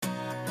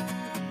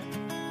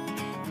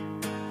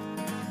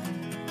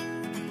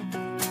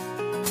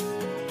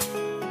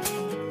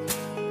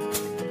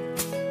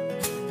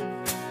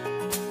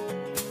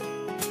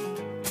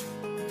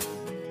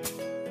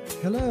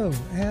Hello,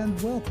 and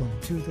welcome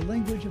to the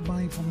Language of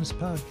Mindfulness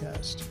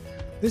podcast.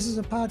 This is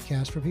a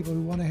podcast for people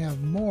who want to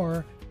have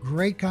more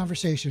great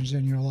conversations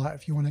in your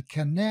life. You want to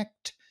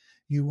connect,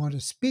 you want to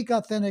speak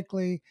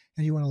authentically,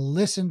 and you want to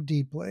listen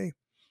deeply.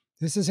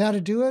 This is how to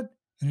do it,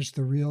 and it's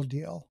the real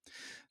deal.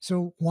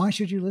 So why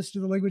should you listen to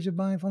the Language of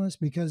Mindfulness?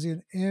 Because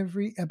in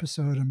every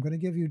episode, I'm going to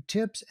give you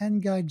tips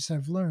and guidance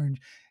I've learned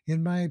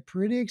in my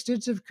pretty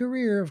extensive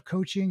career of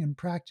coaching and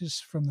practice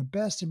from the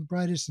best and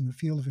brightest in the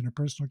field of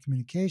interpersonal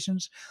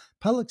communications,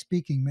 public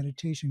speaking,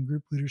 meditation,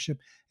 group leadership,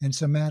 and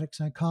somatic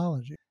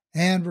psychology.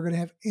 And we're going to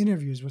have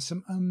interviews with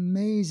some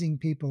amazing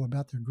people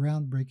about their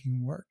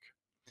groundbreaking work.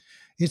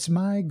 It's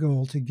my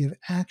goal to give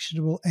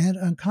actionable and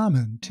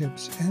uncommon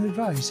tips and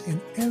advice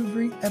in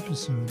every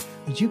episode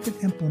that you can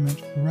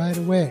implement right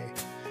away.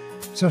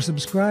 So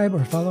subscribe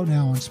or follow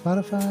now on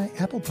Spotify,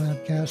 Apple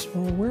Podcasts,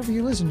 or wherever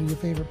you listen to your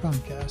favorite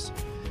podcasts.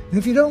 And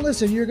if you don't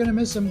listen, you're going to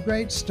miss some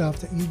great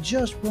stuff that you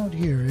just won't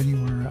hear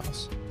anywhere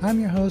else. I'm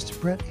your host,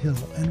 Brett Hill,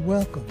 and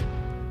welcome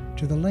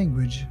to the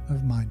Language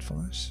of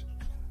Mindfulness.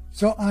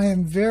 So I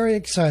am very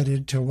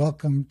excited to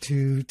welcome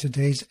to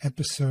today's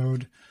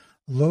episode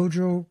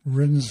Lodro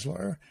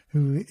Rinzler,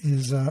 who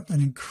is an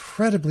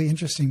incredibly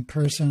interesting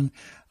person,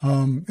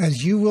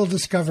 as you will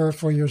discover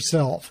for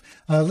yourself.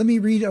 Let me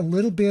read a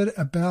little bit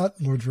about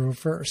Lodro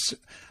first.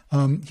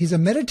 He's a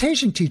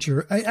meditation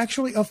teacher,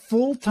 actually a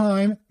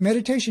full-time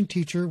meditation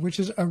teacher, which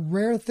is a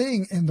rare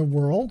thing in the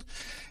world.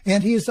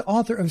 And he is the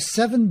author of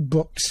 7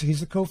 books. He's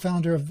the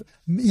co-founder of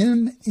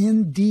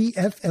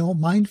MNDFL,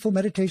 Mindful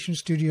Meditation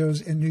Studios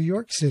in New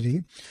York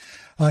City.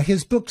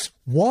 His books,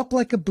 Walk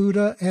Like a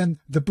Buddha and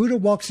The Buddha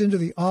Walks Into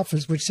the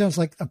Office, which sounds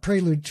like a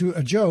prelude to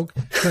a joke,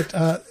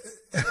 but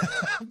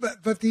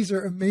but these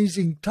are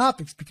amazing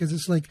topics because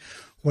it's like,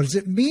 what does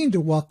it mean to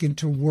walk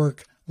into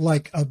work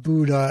like a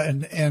Buddha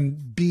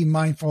and be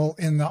mindful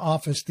in the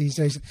office these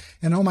days?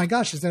 And oh my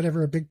gosh, is that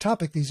ever a big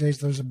topic these days?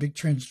 There's a big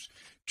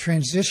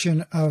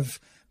transition of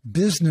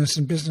business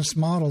and business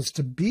models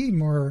to be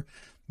more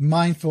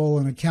mindful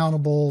and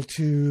accountable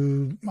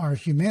to our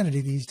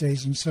humanity these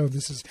days. And so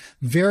this is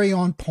very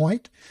on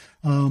point.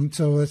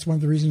 So that's one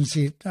of the reasons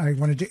I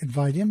wanted to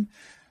invite him.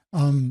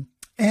 And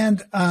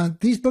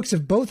these books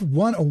have both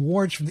won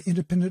awards from the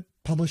Independent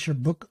Publisher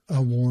Book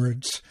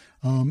Awards.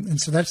 And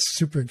so that's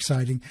super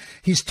exciting.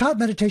 He's taught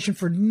meditation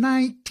for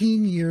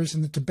 19 years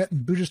in the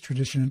Tibetan Buddhist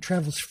tradition and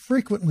travels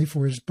frequently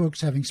for his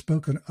books, having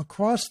spoken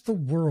across the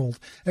world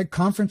at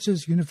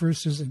conferences,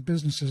 universities, and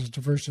businesses as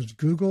diverse as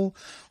Google,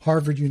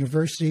 Harvard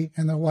University,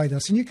 and the White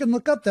House. And you can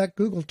look up that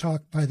Google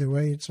talk, by the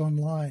way. It's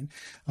online.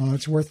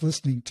 It's worth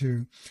listening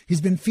to.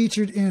 He's been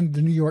featured in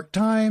the New York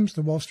Times,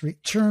 the Wall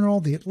Street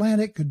Journal, The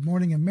Atlantic, Good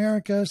Morning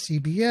America,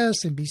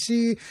 CBS,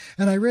 NBC.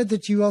 And I read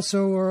that you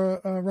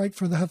also write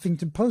for the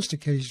Huffington Post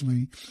occasionally.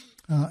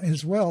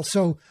 As well.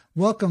 So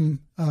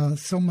welcome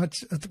so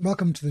much.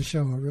 Welcome to the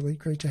show. Really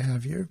great to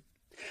have you.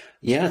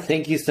 Yeah,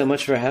 thank you so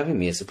much for having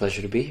me. It's a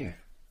pleasure to be here.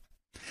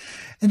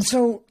 And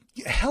so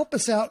help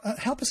us out.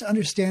 Help us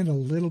understand a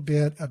little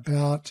bit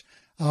about,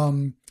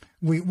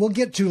 we'll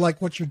get to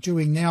like what you're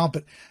doing now,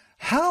 but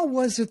how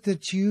was it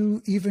that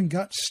you even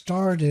got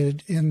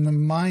started in the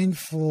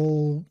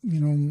mindful,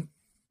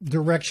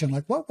 direction?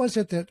 Like what was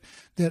it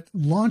that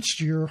launched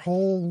your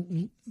whole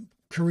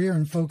career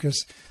and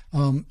focus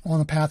on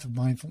a path of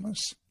mindfulness?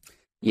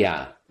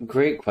 Yeah,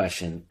 great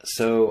question.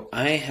 So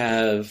I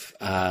have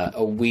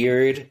a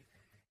weird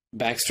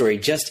backstory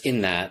just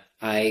in that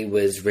I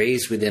was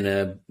raised within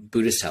a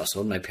Buddhist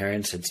household. My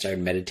parents had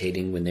started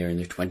meditating when they were in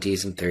their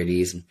 20s and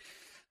 30s.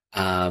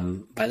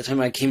 And by the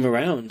time I came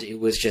around, it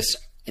was just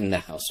in the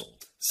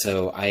household.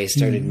 So I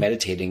started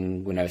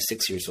meditating when I was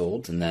 6 years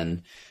old and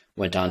then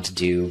went on to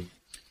do...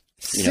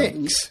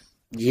 Six?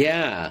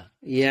 Yeah.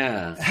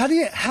 How do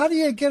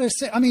you get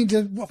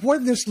what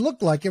did this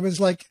look like? It was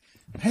like,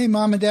 hey,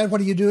 Mom and Dad,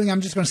 what are you doing?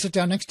 I'm just going to sit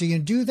down next to you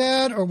and do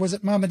that. Or was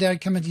it Mom and Dad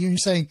coming to you and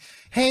saying,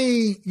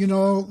 hey,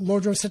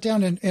 Lodro, sit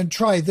down and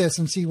try this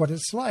and see what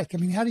it's like? I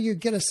mean, how do you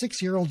get a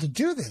 6-year-old to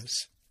do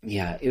this?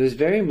 Yeah, it was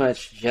very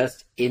much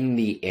just in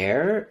the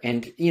air.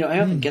 And, I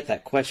often get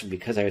that question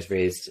because I was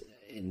raised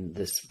in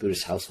this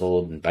Buddhist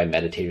household and by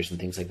meditators and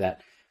things like that.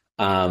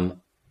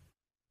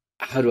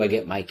 How do I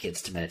get my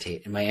kids to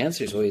meditate? And my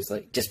answer is always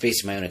like, just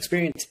based on my own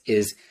experience,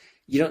 is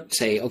you don't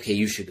say, okay,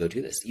 you should go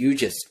do this. You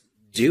just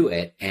do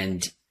it.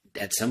 And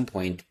at some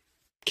point,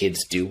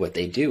 kids do what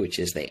they do, which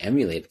is they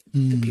emulate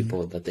the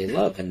people that they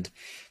love. And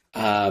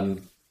and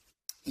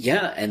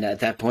at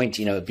that point,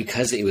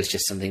 because it was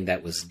just something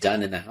that was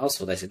done in the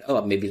household, I said,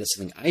 oh, maybe that's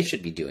something I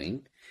should be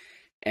doing.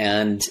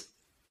 And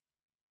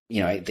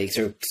they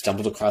sort of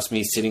stumbled across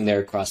me sitting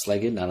there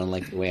cross-legged, not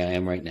unlike the way I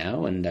am right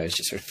now. And I was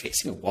just sort of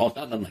facing a wall,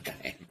 not unlike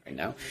I am right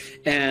now.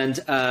 And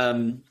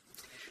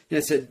I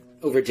said,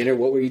 over dinner,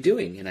 what were you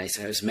doing? And I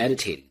said, I was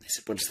meditating. I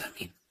said, what does that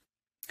mean?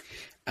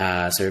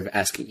 Sort of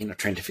asking,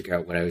 trying to figure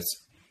out what I was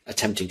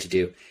attempting to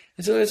do.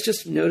 And so I was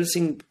just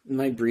noticing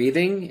my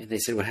breathing. And they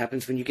said, what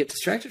happens when you get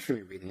distracted from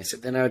your breathing? I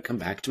said, then I would come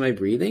back to my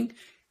breathing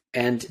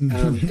And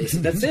they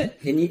said, that's it.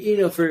 And, you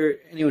know, for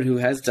anyone who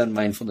has done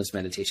mindfulness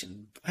meditation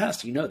in the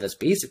past, you know, that's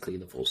basically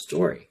the full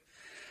story.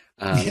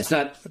 It's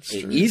not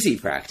an easy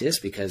practice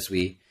because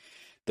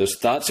those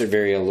thoughts are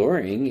very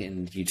alluring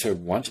and you sort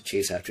of want to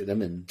chase after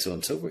them and so on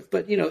and so forth.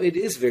 But, you know, it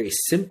is very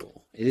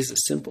simple. It is a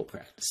simple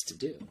practice to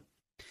do.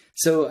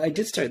 So I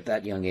did start at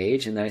that young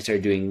age, and then I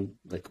started doing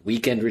like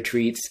weekend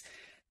retreats,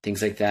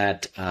 things like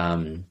that,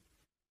 when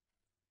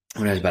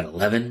I was about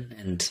 11,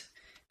 and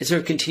it sort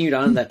of continued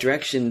on in that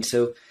direction.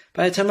 So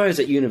by the time I was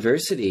at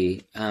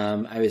university,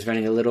 I was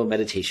running a little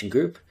meditation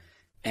group,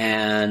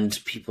 and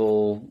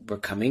people were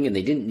coming and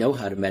they didn't know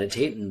how to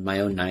meditate. And my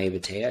own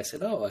naivete, I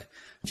said, I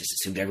just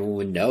assumed everyone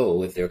would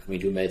know if they were coming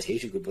to a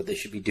meditation group what they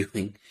should be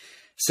doing.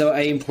 So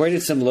I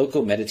imported some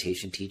local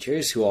meditation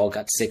teachers who all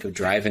got sick of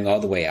driving all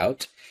the way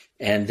out.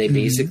 And they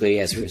basically,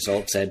 as a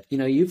result, said, you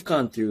know, you've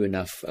gone through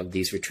enough of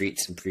these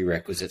retreats and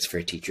prerequisites for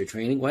a teacher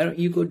training. Why don't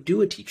you go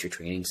do a teacher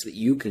training so that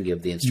you can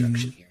give the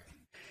instruction here?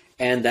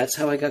 And that's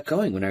how I got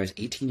going when I was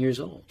 18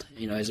 years old,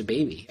 you know, as a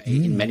baby. I,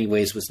 in many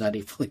ways, was not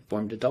a fully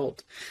formed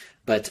adult.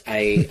 But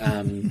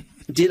I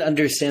did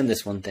understand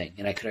this one thing,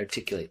 and I could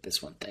articulate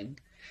this one thing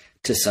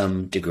to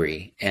some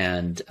degree.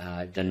 And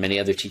I've done many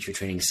other teacher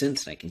trainings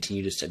since, and I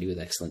continue to study with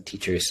excellent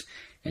teachers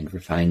and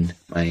refine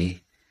my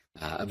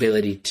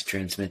ability to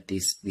transmit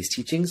these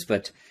teachings.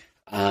 But,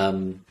 you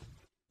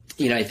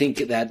know, I think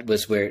that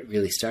was where it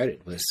really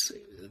started, was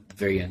at a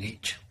very young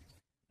age.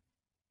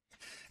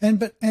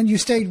 And you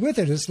stayed with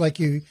it. It's like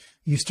you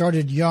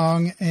started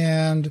young,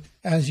 and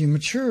as you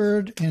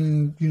matured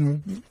and,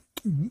 you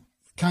know,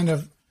 kind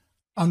of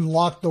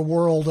unlocked the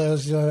world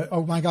as,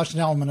 oh my gosh,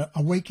 now I'm a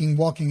waking,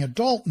 walking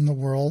adult in the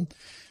world,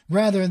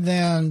 rather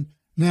than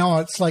now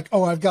it's like,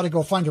 oh, I've got to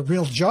go find a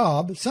real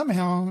job.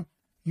 Somehow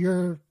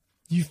you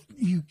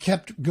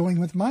kept going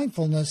with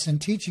mindfulness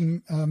and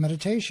teaching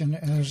meditation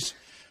as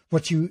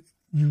what you're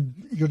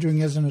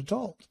doing as an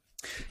adult.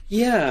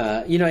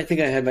 Yeah. You know, I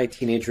think I had my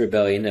teenage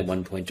rebellion at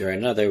one point or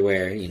another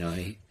where, you know,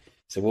 I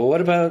said, well,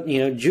 what about, you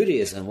know,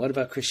 Judaism? What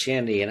about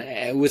Christianity? And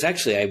I was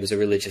a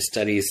religious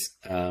studies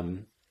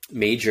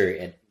major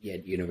at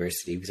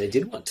university because I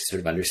did want to sort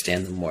of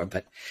understand them more,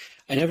 but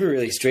I never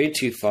really strayed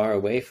too far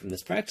away from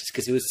this practice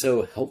because it was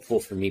so helpful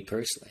for me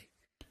personally.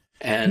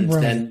 And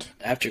then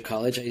after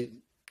college, I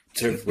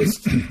sort of was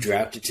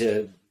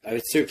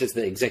I served as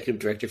the executive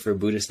director for a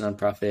Buddhist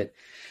nonprofit,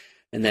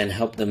 and then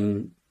helped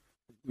them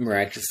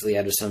miraculously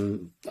out of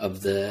some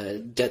of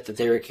the debt that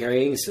they were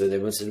carrying. So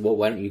they said, well,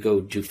 why don't you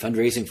go do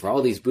fundraising for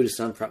all these Buddhist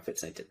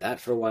nonprofits? I did that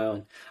for a while,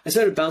 and I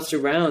sort of bounced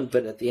around,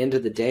 but at the end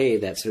of the day,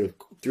 that sort of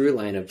through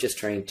line of just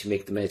trying to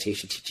make the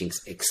meditation teachings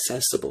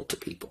accessible to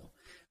people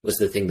was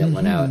the thing that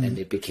went out, and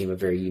it became a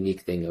very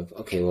unique thing of,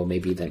 okay, well,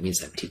 maybe that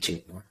means I'm teaching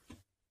it more.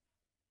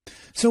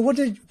 So what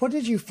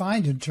did you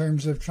find in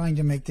terms of trying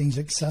to make things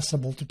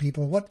accessible to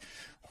people?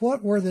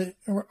 What were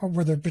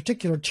there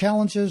particular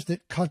challenges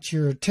that caught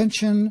your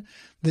attention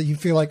that you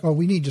feel like, oh,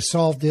 we need to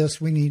solve this.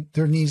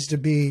 There needs to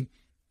be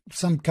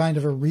some kind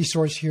of a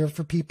resource here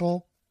for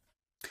people?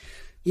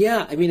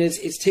 Yeah, I mean,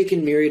 it's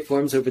taken myriad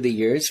forms over the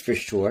years for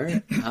sure.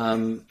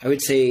 I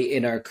would say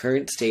in our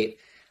current state,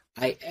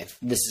 this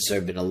has sort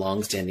of been a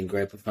long-standing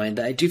gripe of mine,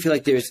 that I do feel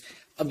like there's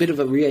a bit of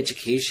a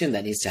re-education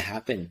that needs to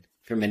happen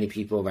for many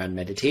people around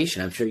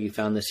meditation. I'm sure you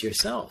found this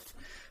yourself,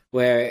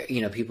 where,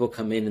 you know, people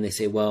come in and they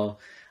say, well,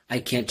 I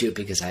can't do it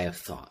because I have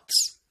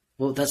thoughts.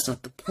 Well, that's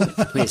not the point.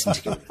 The point isn't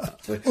to get rid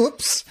of thoughts.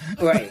 Oops.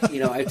 Right.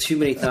 You know, I have too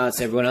many thoughts.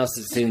 Everyone else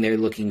is sitting there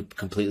looking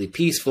completely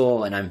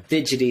peaceful, and I'm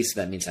fidgety,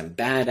 so that means I'm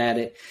bad at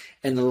it.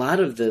 And a lot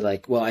of the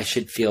like, well, I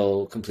should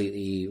feel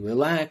completely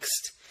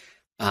relaxed,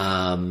 you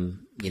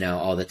know,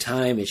 all the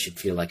time. It should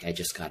feel like I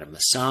just got a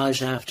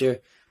massage after.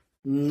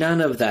 None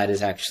of that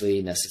is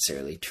actually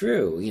necessarily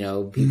true. You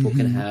know, people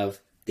can have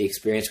the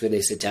experience where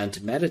they sit down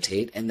to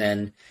meditate, and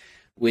then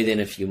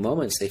within a few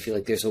moments, they feel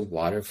like there's a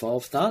waterfall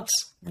of thoughts,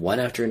 one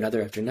after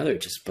another,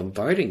 just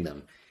bombarding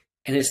them.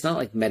 And it's not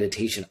like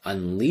meditation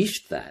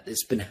unleashed that.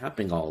 It's been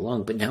happening all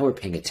along, but now we're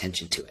paying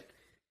attention to it.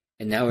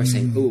 And now we're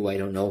saying, oh, I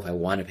don't know if I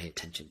want to pay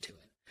attention to it.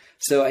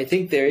 So I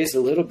think there is a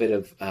little bit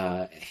of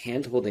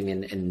hand-holding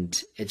and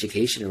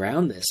education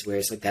around this, where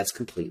it's like, that's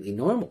completely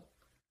normal.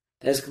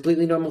 That's a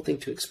completely normal thing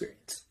to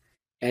experience.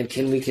 And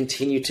can we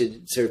continue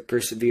to sort of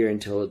persevere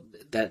until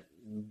that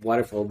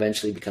waterfall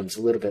eventually becomes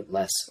a little bit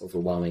less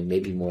overwhelming,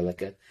 maybe more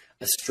like a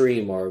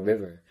stream or a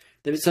river?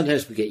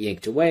 Sometimes we get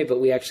yanked away, but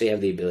we actually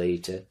have the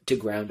ability to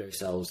ground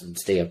ourselves and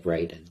stay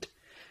upright and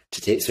to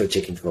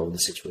take control of the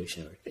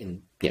situation.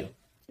 And, you know,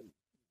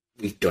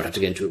 we don't have to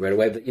get into it right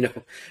away, but, you know,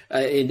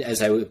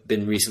 as I've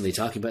been recently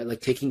talking about,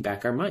 like taking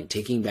back our mind,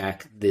 taking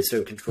back the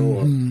sort of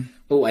control of,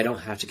 oh, I don't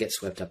have to get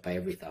swept up by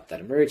every thought that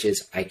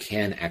emerges. I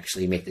can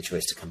actually make the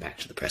choice to come back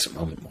to the present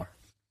moment more.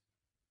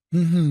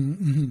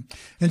 And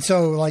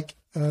so like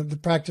the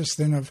practice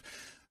then of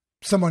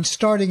someone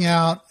starting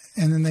out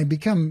and then they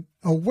become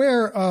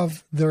aware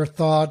of their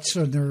thoughts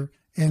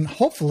and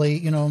hopefully,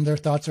 you know, their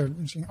thoughts are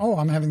saying, oh,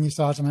 I'm having these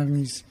thoughts, I'm having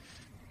these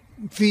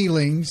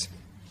feelings,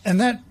 and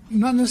that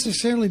not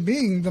necessarily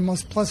being the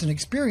most pleasant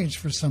experience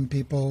for some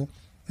people.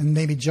 and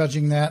maybe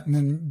judging that and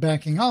then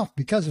backing off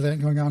because of that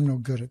and going, I'm no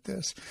good at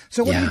this.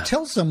 So what do you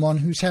tell someone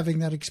who's having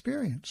that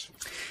experience?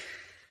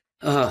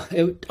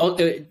 It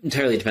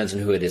entirely depends on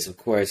who it is, of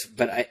course.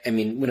 But I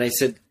mean, when I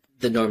said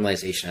the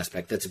normalization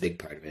aspect, that's a big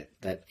part of it.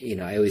 That,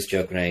 I always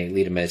joke when I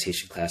lead a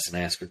meditation class and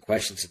I ask for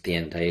questions at the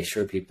end, I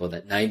assure people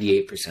that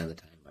 98% of the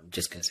time, I'm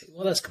just going to say,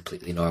 well, that's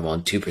completely normal.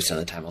 And 2% of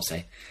the time I'll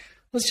say,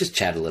 let's just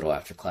chat a little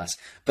after class.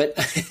 But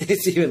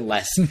it's even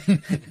less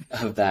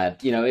of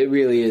that. It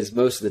really is,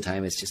 most of the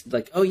time, it's just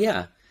like, oh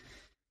yeah,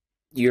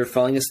 you're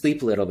falling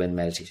asleep a little bit in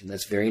meditation.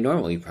 That's very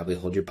normal. You probably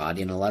hold your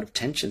body in a lot of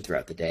tension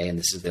throughout the day, and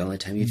this is the only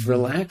time you've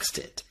relaxed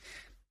it.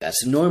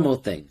 That's a normal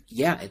thing.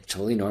 Yeah, it's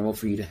totally normal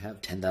for you to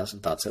have 10,000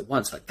 thoughts at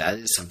once. Like, that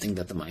is something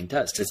that the mind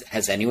does.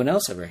 Has anyone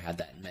else ever had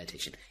that in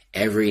meditation?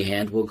 Every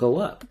hand will go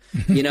up.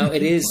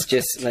 It is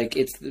just like,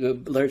 it's a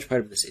large part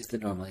of this is the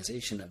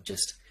normalization of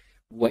just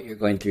what you're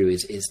going through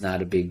is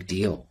not a big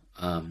deal.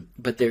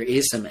 But there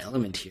is some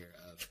element here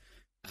of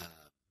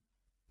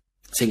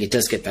saying it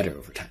does get better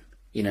over time.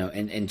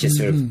 And just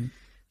sort of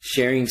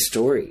sharing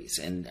stories.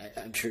 And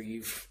I'm sure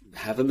you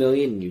have a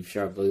million, you've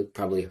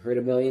probably heard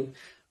a million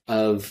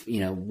of,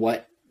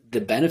 what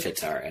the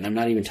benefits are. And I'm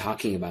not even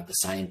talking about the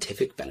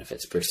scientific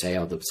benefits per se,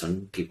 although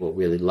some people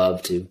really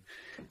love to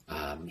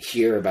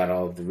hear about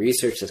all of the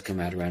research that's come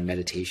out around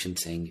meditation,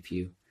 saying if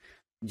you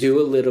do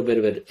a little bit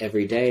of it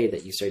every day,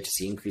 that you start to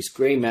see increased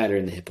gray matter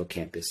in the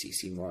hippocampus, you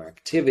see more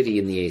activity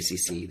in the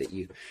ACC, that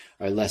you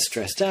are less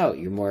stressed out,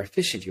 you're more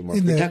efficient, you're more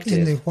productive.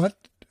 In the what?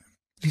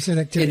 You said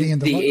activity in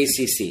the what?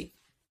 ACC.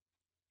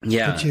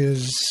 Yeah. Which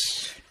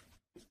is?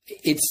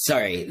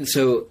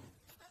 So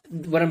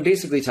what I'm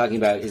basically talking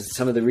about is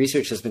some of the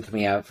research that's been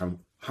coming out from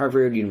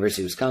Harvard,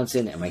 University of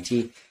Wisconsin,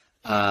 MIT.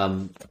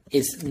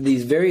 It's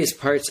these various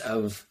parts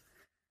of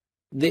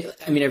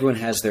everyone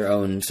has their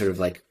own sort of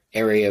like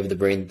area of the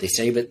brain that they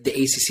study, but the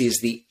ACC is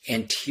the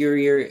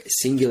anterior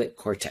cingulate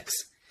cortex.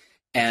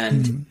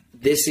 And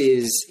this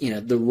is,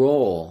 the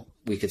role,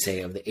 we could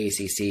say, of the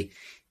ACC.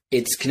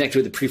 It's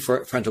connected with the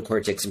prefrontal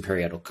cortex and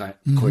parietal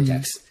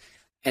cortex.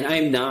 And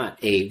I'm not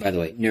by the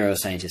way,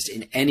 neuroscientist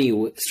in any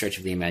stretch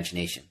of the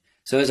imagination.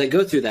 So as I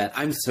go through that,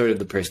 I'm sort of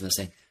the person that's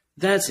saying,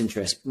 that's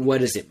interesting. What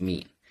does it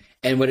mean?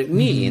 And what it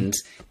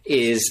means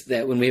is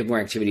that when we have more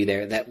activity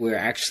there, that we're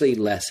actually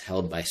less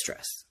held by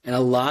stress. And a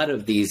lot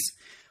of these,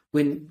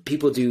 when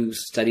people do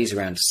studies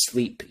around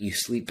sleep, you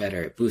sleep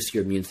better, it boosts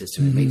your immune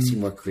system, it makes you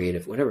more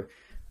creative, whatever.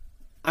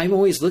 I'm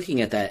always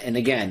looking at that. And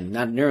again,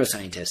 not a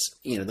neuroscientist,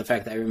 the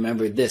fact that I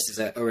remembered this is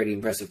already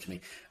impressive to me.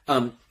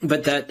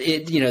 But that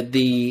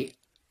the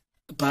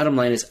bottom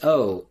line is,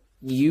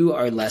 you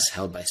are less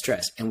held by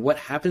stress. And what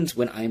happens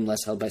when I'm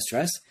less held by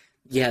stress?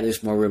 Yeah,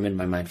 there's more room in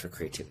my mind for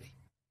creativity.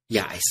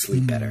 Yeah, I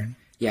sleep better.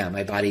 Yeah,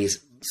 my body is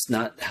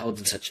not held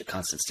in such a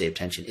constant state of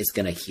tension. It's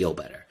going to heal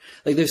better.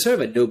 Like, there's sort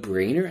of a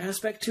no-brainer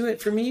aspect to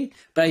it for me,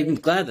 but I'm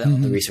glad that all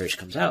the research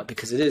comes out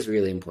because it is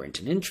really important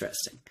and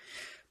interesting.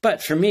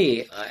 But for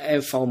me, I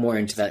fall more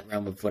into that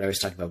realm of what I was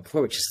talking about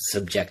before, which is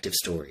subjective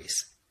stories.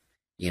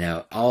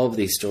 All of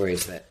these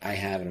stories that I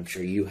have, and I'm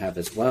sure you have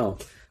as well,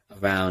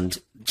 around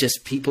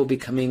just people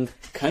becoming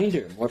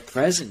kinder, more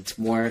present,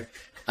 more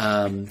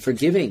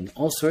forgiving,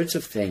 all sorts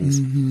of things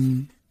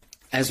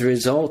as a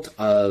result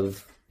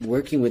of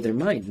working with their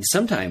mind. And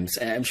sometimes,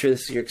 and I'm sure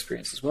this is your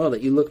experience as well,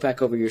 that you look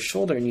back over your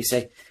shoulder and you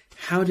say,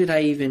 I'm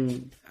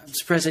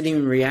surprised I didn't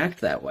even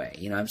react that way.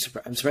 I'm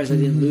surprised I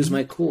didn't lose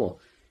my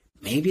cool.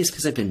 Maybe it's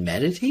because I've been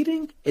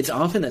meditating. It's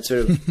often that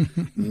sort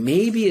of,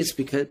 maybe it's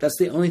because that's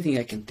the only thing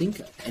I can think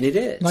of. And it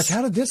is. Like,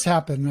 how did this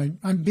happen?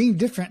 I'm being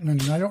different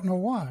and I don't know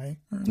why.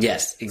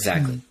 Yes,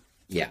 exactly.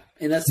 Yeah.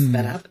 And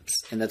that happens.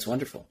 And that's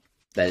wonderful.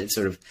 That it's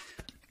sort of,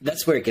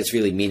 that's where it gets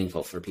really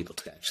meaningful for people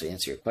to actually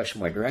answer your question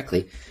more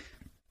directly.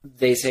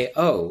 They say,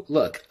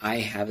 look, I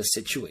have a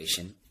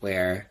situation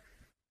where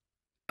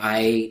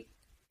I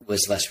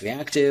was less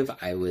reactive.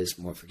 I was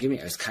more forgiving.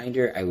 I was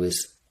kinder. I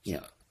was,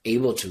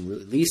 able to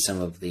release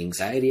some of the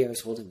anxiety I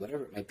was holding,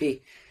 whatever it might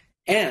be.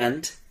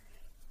 And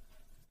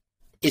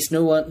it's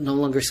no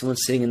longer someone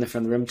sitting in the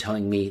front of the room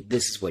telling me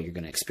this is what you're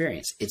going to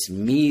experience. It's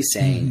me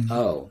saying,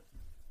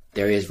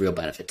 there is real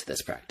benefit to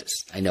this practice.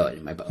 I know it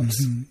in my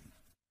bones.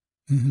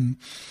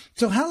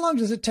 So how long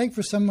does it take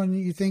for someone,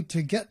 you think,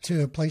 to get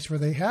to a place where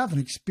they have an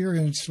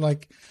experience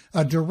like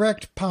a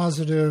direct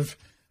positive,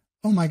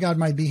 oh my God,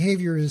 my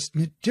behavior is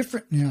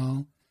different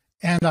now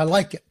and I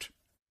like it?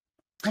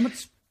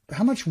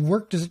 How much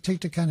work does it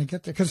take to kind of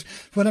get there? Because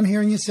what I'm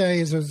hearing you say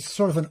is there's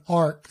sort of an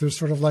arc. There's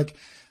sort of like,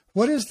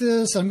 what is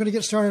this? I'm going to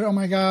get started. Oh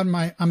my God,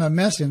 I'm a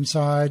mess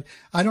inside.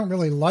 I don't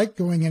really like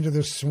going into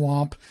this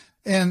swamp.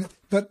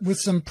 But with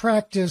some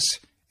practice,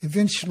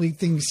 eventually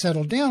things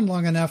settle down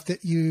long enough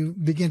that you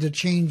begin to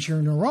change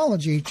your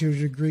neurology to a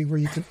degree where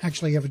you can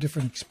actually have a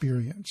different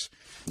experience.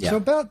 Yeah. So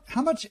about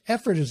how much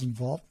effort is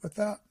involved with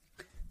that?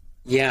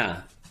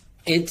 Yeah,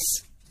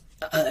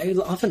 I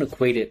often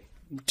equate it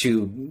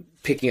to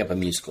picking up a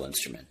musical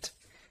instrument.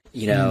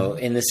 You know,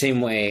 in the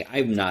same way,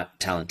 I'm not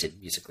talented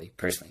musically,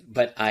 personally,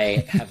 but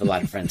I have a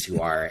lot of friends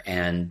who are,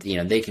 and, you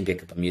know, they can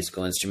pick up a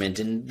musical instrument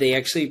and they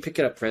actually pick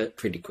it up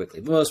pretty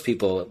quickly. Most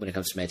people, when it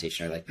comes to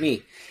meditation, are like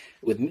me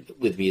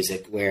with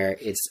music, where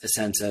it's a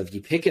sense of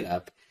you pick it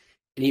up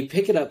and you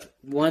pick it up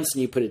once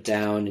and you put it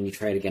down and you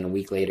try it again a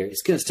week later.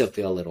 It's going to still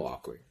feel a little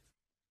awkward.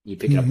 You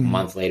pick it up a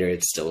month later,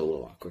 it's still a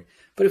little awkward.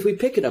 But if we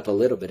pick it up a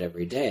little bit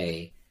every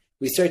day,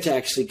 we start to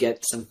actually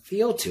get some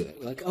feel to it.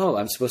 We're like, oh,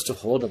 I'm supposed to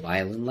hold a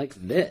violin like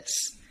this.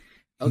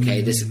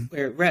 Okay, this is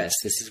where it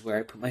rests. This is where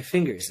I put my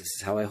fingers. This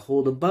is how I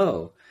hold a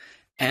bow.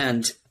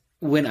 And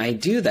when I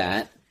do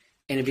that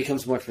and it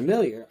becomes more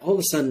familiar, all of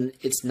a sudden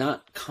it's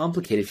not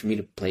complicated for me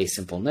to play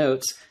simple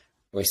notes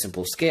or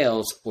simple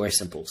scales or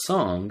simple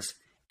songs.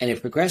 And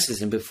it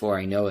progresses, and before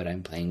I know it,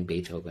 I'm playing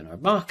Beethoven or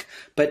Bach.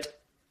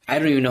 But I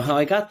don't even know how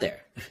I got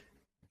there.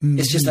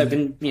 It's just I've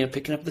been, you know,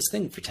 picking up this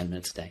thing for 10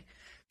 minutes a day.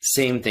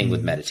 Same thing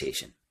with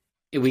meditation.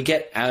 We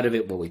get out of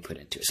it what we put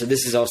into it. So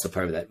this is also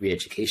part of that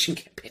re-education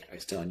campaign I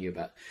was telling you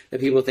about. That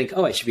people think,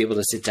 oh, I should be able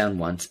to sit down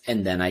once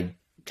and then I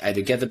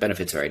either get the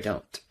benefits or I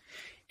don't.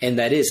 And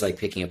that is like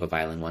picking up a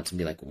violin once and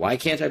be like, why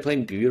can't I play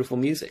beautiful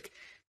music?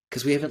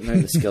 Because we haven't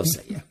learned the skill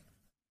set yet.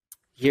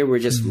 Here we're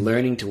just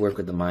learning to work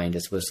with the mind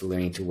as opposed to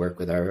learning to work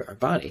with our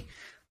body.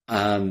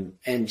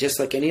 And just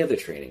like any other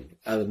training,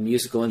 a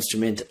musical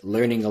instrument,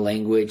 learning a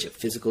language, a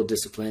physical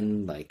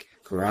discipline like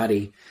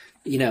karate,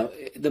 you know,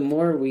 the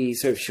more we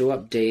sort of show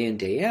up day in,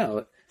 day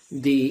out,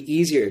 the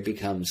easier it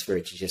becomes for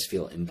it to just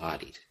feel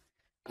embodied.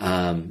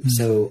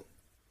 So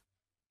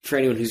for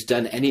anyone who's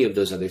done any of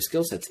those other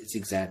skill sets, it's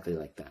exactly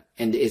like that.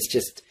 And it's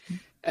just,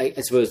 I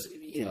suppose,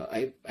 you know,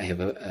 I have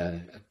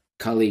a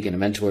colleague and a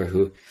mentor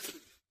who,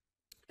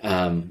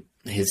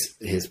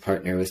 his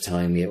partner was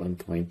telling me at one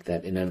point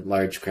that in a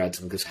large crowd,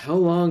 someone goes, how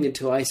long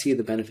until I see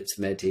the benefits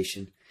of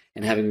meditation?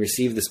 And having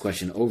received this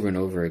question over and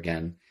over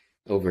again,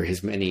 over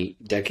his many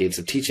decades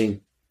of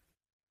teaching,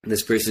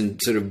 this person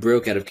sort of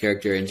broke out of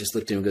character and just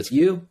looked at him and goes,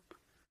 you?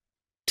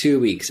 2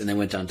 weeks, and then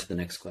went on to the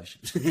next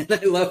question. And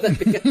I love that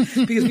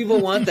because people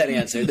want that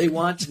answer. They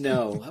want to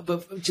know,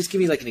 but just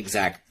give me like an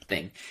exact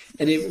thing.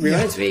 And it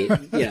reminds me,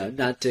 you know,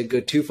 not to go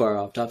too far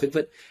off topic,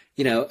 but,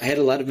 you know, I had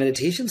a lot of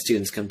meditation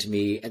students come to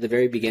me at the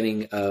very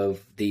beginning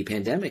of the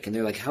pandemic, and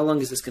they're like, how long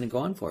is this going to go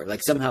on for?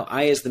 Like somehow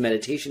I, as the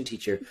meditation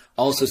teacher,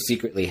 also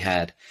secretly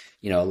had,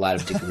 you know, a lot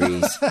of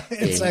degrees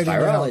in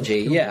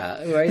virology.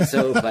 Yeah, right.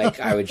 So like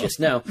I would just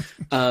know.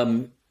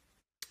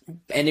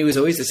 And it was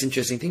always this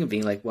interesting thing of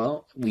being like,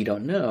 well, we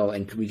don't know.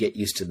 And could we get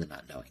used to the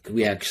not knowing? Could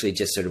we actually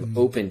just sort of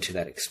open to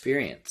that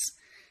experience?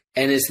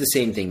 And it's the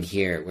same thing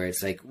here where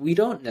it's like, we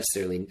don't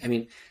necessarily, I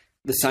mean,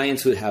 the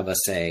science would have us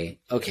say,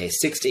 okay,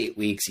 6 to 8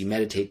 weeks, you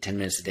meditate 10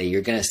 minutes a day,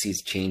 you're going to see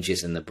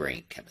changes in the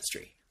brain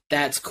chemistry.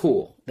 That's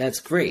cool.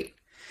 That's great.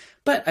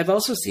 But I've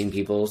also seen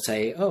people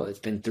say, oh, it's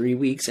been 3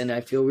 weeks and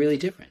I feel really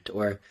different.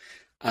 Or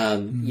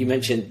you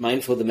mentioned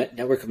Mindful, the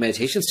network of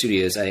meditation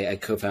studios I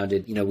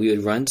co-founded. You know, we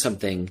would run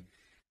something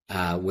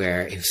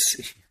where it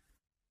was,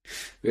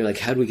 we were like,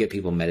 how do we get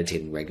people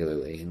meditating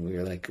regularly? And we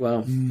were like,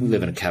 well, we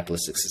live in a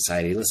capitalistic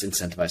society. Let's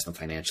incentivize them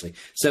financially.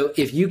 So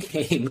if you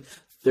came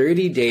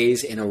 30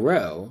 days in a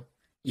row,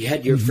 you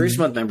had your first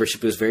month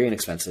membership. It was very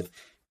inexpensive.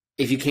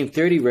 If you came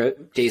 30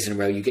 days in a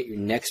row, you get your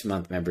next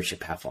month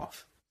membership half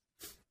off.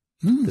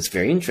 That's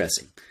very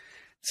interesting.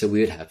 So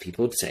we would have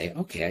people say,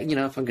 okay, you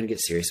know, if I'm going to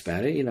get serious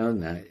about it, you know,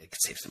 and I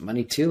could save some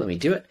money too, let me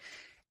do it.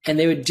 And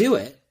they would do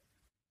it.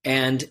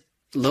 And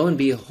lo and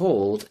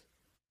behold,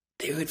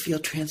 they would feel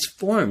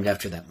transformed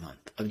after that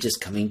month of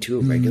just coming to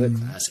a regular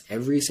class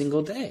every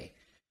single day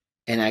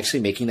and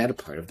actually making that a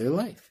part of their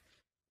life.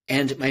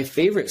 And my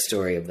favorite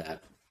story of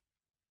that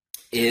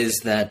is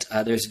that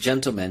there's a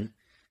gentleman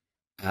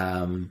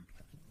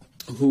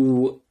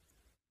who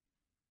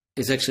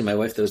is actually my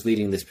wife that was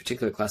leading this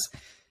particular class.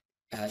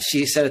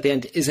 She said at the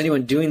end, is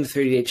anyone doing the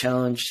 30-day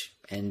challenge?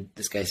 And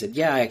this guy said,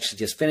 yeah, I actually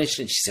just finished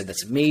it. And she said,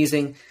 that's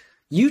amazing.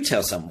 You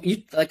tell someone,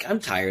 I'm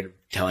tired of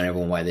telling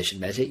everyone why they should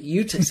meditate.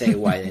 You to say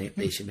why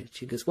they should meditate.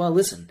 She goes, well,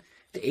 listen,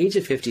 at the age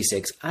of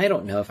 56, I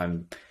don't know if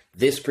I'm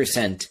this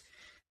percent,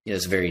 you know,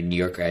 it's a very New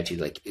Yorker attitude,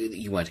 like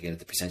you want to get at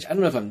the percentage. I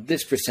don't know if I'm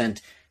this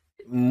percent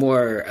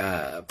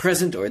more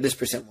present or this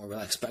percent more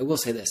relaxed, but I will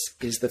say this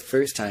is the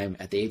first time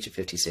at the age of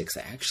 56,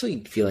 I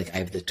actually feel like I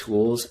have the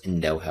tools and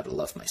know how to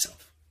love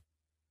myself.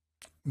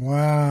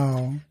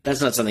 Wow. That's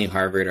not something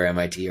Harvard or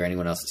MIT or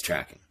anyone else is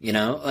tracking, you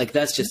know, like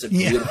that's just a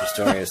beautiful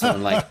story of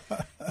someone like,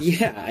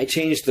 yeah, I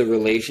changed the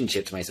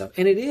relationship to myself.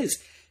 And it's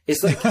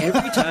like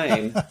every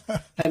time,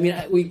 I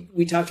mean,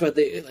 we talked about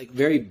the like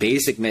very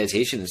basic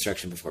meditation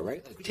instruction before,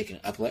 right? Like we take an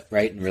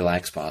upright and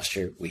relaxed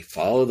posture. We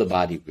follow the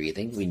body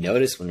breathing. We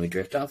notice when we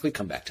drift off, we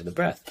come back to the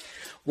breath.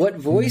 What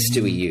voice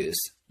do we use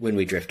when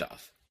we drift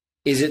off?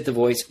 Is it the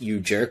voice, you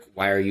jerk,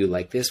 why are you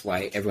like this?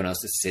 Why everyone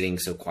else is sitting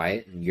so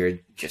quiet and you're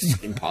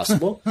just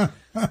impossible?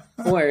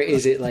 Or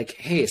is it like,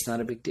 hey, it's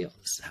not a big deal.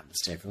 This happens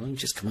to everyone.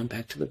 Just come on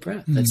back to the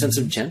breath. That sense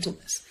of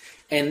gentleness.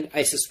 And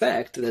I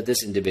suspect that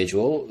this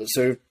individual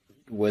sort of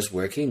was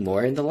working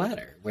more in the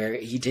latter, where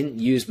he didn't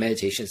use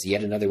meditation as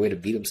yet another way to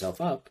beat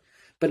himself up,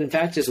 but in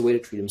fact is a way to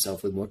treat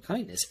himself with more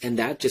kindness. And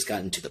that just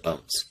got into the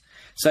bones.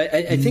 So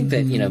I think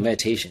that, you know,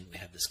 meditation, we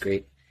have this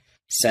great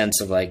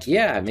sense of like,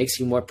 yeah, it makes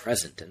you more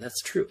present. And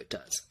that's true. It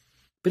does.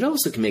 But it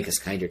also can make us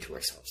kinder to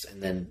ourselves.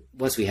 And then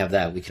once we have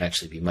that, we can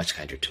actually be much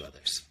kinder to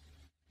others.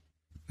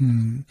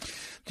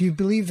 Do you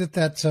believe that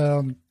that's,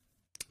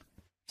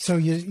 so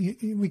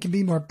we can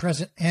be more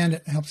present and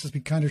it helps us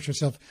be kinder to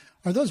ourselves?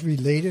 Are those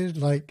related?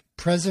 Like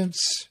presence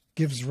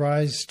gives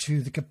rise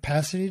to the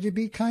capacity to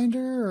be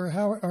kinder, or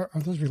how are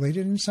those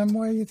related in some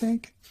way, you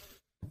think?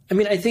 I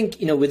mean, I think,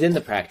 you know, within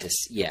the practice,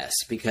 yes,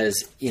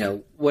 because, you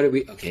know, what are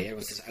we, okay,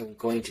 everyone says, I'm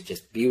going to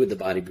just be with the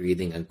body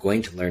breathing. I'm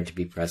going to learn to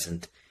be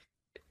present.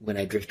 When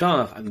I drift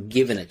off, I'm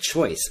given a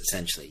choice,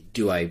 essentially.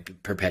 Do I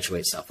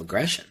perpetuate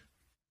self-aggression?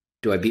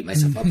 Do I beat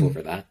myself up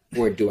over that?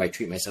 Or do I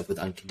treat myself with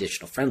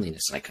unconditional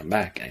friendliness and I come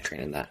back and I train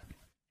in that?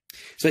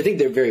 So I think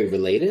they're very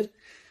related.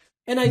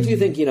 And I do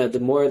think, you know, the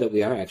more that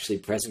we are actually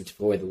present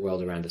for the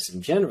world around us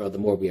in general, the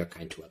more we are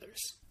kind to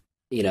others.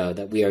 You know,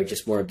 that we are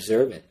just more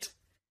observant.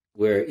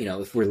 Where, you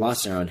know, if we're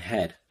lost in our own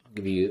head, I'll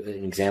give you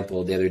an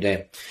example the other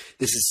day.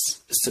 This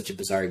is such a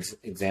bizarre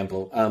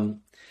example.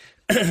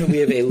 We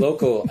have a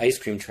local ice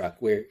cream truck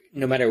where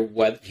no matter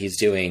what he's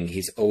doing,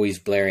 he's always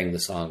blaring the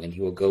song, and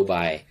he will go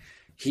by.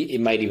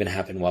 It might even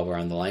happen while we're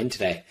on the line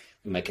today.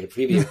 We might get a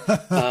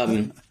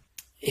preview.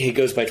 He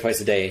goes by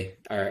twice a day,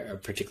 our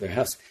particular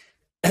house.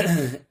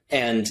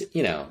 And,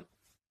 you know,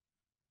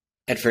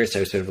 at first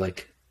I was sort of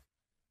like,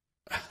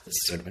 oh, this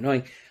is sort of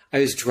annoying. I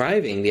was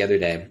driving the other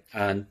day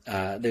on,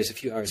 there's a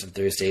few hours on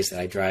Thursdays that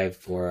I drive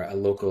for a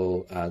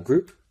local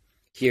group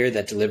here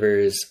that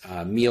delivers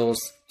meals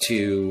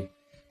to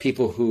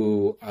people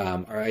who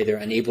are either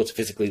unable to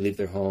physically leave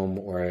their home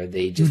or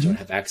they just don't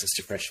have access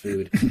to fresh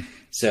food.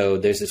 So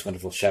there's this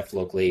wonderful chef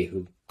locally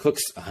who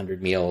cooks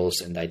 100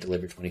 meals, and I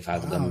deliver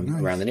 25 of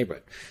them around the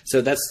neighborhood.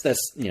 So that's,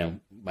 you know,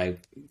 my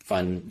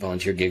fun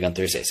volunteer gig on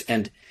Thursdays.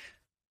 And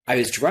I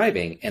was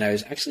driving, and I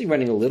was actually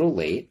running a little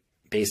late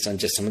based on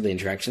just some of the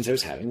interactions I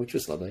was having, which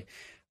was lovely.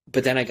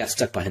 But then I got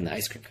stuck behind the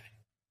ice cream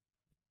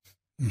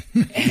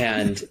guy.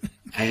 And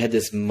I had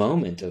this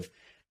moment of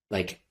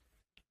like,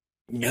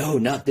 no,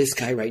 not this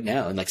guy right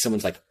now. And like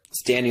someone's like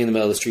standing in the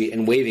middle of the street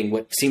and waving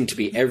what seemed to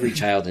be every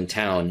child in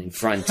town in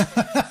front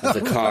of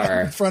the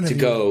car to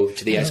go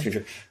to the ice cream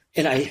truck.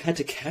 And I had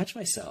to catch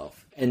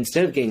myself. And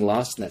instead of getting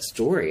lost in that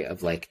story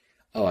of like,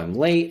 oh, I'm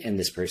late, and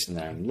this person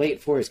that I'm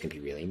late for is going to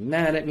be really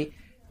mad at me,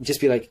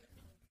 just be like,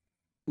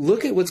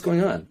 look at what's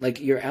going on.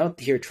 Like, you're out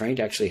here trying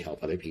to actually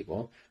help other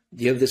people.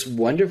 You have this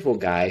wonderful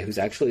guy who's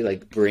actually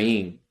like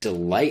bringing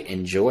delight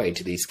and joy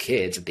to these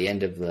kids at the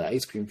end of the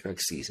ice cream truck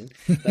season.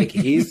 Like,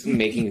 he's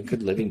making a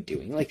good living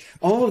doing like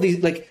all of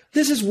these, like,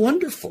 this is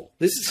wonderful.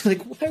 This is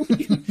like, why would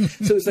you?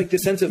 So it's like the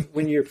sense of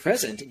when you're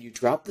present and you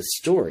drop the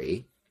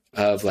story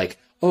of like,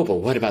 oh, but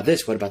what about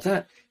this? What about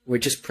that? We're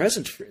just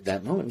present for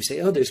that moment. We say,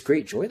 oh, there's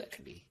great joy that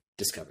can be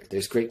discovered.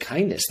 There's great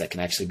kindness that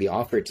can actually be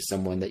offered to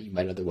someone that you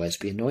might otherwise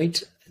be annoyed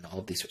to, and all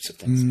of these sorts of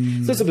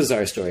things. So it's a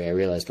bizarre story, I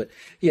realize, but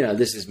you know,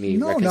 this is me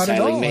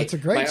reconciling my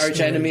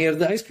arch enemy of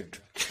the ice cream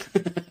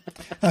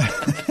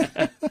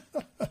truck.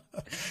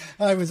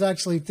 I was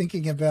actually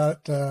thinking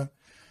about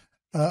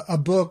a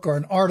book or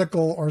an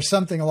article or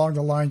something along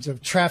the lines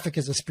of traffic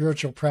as a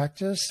spiritual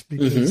practice,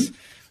 because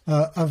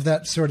of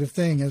that sort of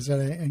thing. Is that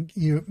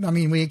I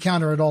mean, we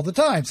encounter it all the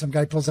time. Some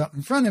guy pulls out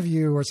in front of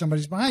you, or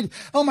somebody's behind you.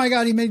 Oh my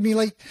God, he made me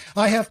late.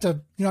 I have to,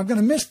 you know, I'm going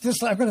to miss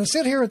this. I'm going to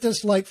sit here at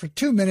this light for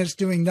 2 minutes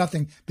doing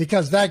nothing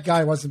because that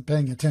guy wasn't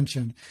paying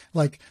attention.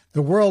 Like,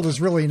 the world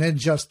is really an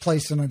unjust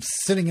place, and I'm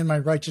sitting in my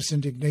righteous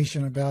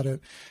indignation about it.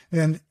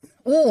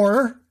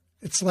 Or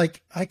it's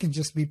like, I can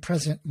just be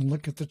present and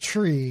look at the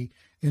tree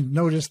and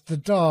notice the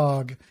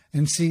dog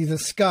and see the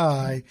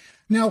sky.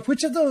 Now,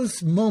 which of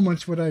those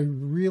moments would I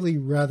really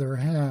rather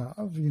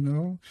have, you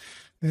know?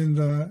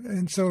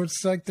 And so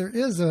it's like there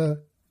is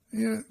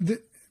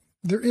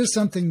there is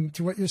something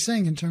to what you're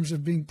saying in terms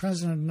of being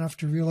present enough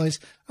to realize,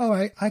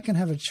 oh, I can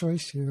have a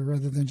choice here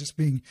rather than just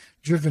being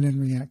driven in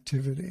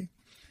reactivity.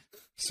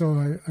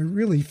 So I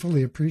really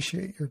fully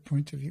appreciate your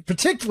point of view,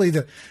 particularly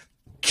the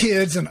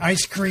kids and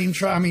ice cream.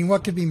 I mean,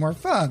 what could be more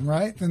fun,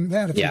 right, than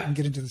that if you can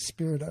get into the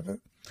spirit of it?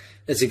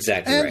 That's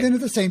exactly right. And then at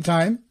the same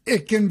time,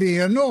 it can be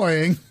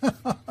annoying.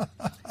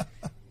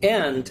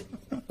 And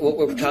what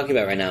we're talking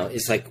about right now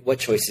is like, what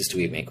choices do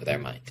we make with our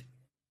mind?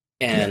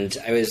 And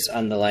I was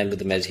on the line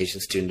with a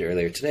meditation student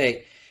earlier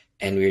today,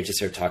 and we were just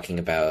sort of talking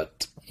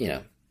about, you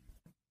know,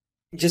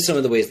 just some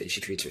of the ways that she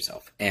treats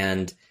herself.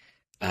 And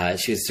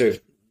she was sort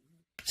of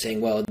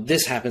saying, well,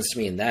 this happens to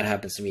me and that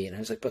happens to me. And I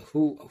was like, but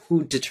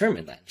who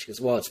determined that? And she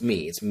goes, well, it's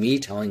me. It's me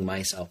telling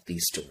myself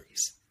these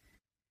stories.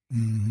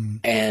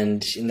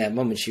 And in that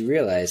moment, she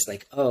realized,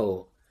 like,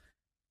 oh,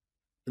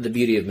 the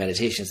beauty of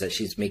meditation is that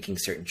she's making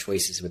certain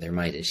choices with her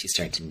mind, and she's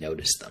starting to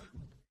notice them.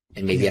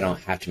 And maybe I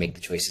don't have to make the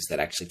choices that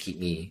actually keep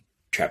me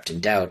trapped in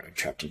doubt or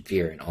trapped in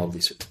fear and all of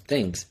these sorts of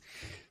things.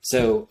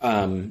 So,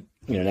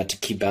 you know, not to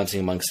keep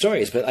bouncing among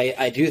stories, but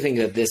I do think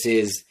that this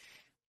is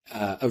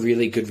a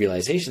really good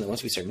realization that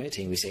once we start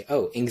meditating, we say,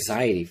 oh,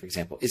 anxiety, for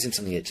example, isn't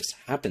something that just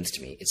happens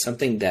to me. It's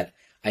something that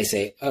I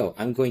say, oh,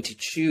 I'm going to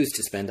choose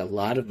to spend a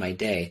lot of my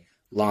day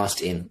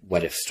lost in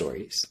what if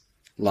stories,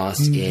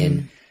 lost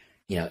in,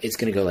 it's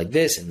going to go like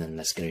this, and then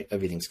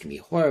everything's going to be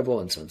horrible,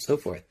 and so on and so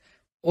forth.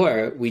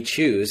 Or we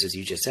choose, as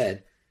you just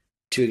said,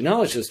 to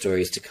acknowledge those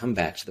stories, to come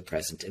back to the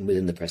present, and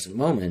within the present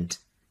moment,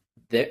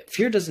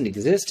 fear doesn't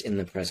exist in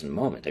the present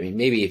moment. I mean,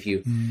 maybe if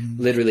you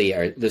literally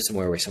live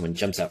somewhere where someone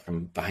jumps out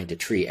from behind a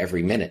tree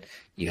every minute,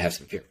 you have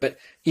some fear. But,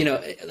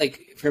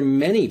 like for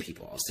many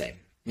people, I'll say,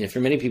 for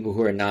many people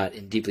who are not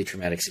in deeply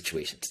traumatic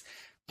situations,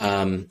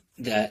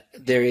 that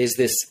there is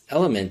this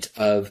element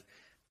of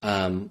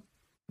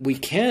we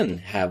can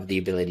have the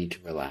ability to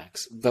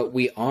relax, but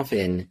we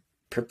often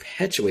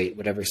perpetuate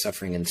whatever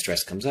suffering and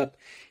stress comes up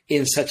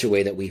in such a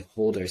way that we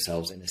hold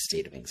ourselves in a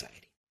state of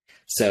anxiety.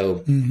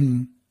 So,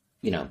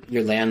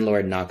 your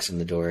landlord knocks on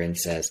the door and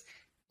says,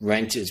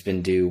 rent has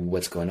been due,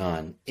 what's going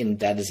on? And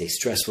that is a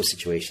stressful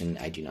situation.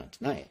 I do not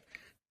deny it.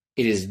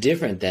 It is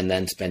different than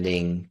then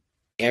spending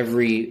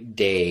every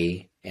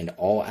day and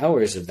all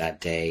hours of that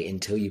day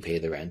until you pay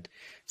the rent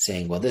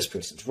saying, well, this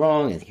person's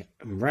wrong and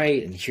I'm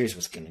right. And here's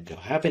what's going to go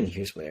happen.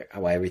 Here's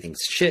why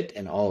everything's shit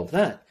and all of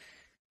that.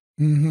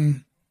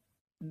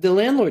 The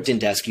landlord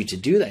didn't ask you to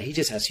do that. He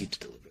just asked you to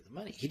deliver the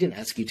money. He didn't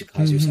ask you to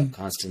cause yourself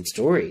constant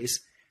stories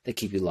that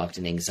keep you locked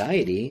in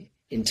anxiety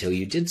until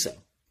you did so.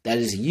 That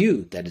is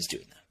you that is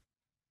doing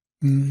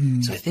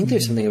that. So I think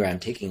there's something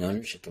around taking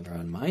ownership of our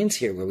own minds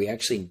here, where we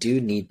actually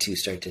do need to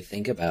start to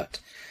think about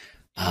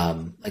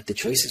like the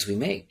choices we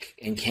make,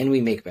 and can we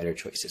make better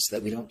choices so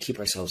that we don't keep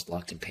ourselves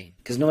locked in pain?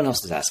 Because no one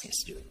else is asking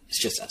us to do it.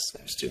 It's just us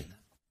that's doing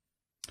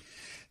that.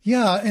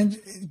 Yeah,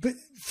 but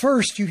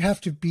first you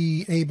have to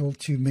be able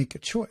to make a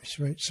choice,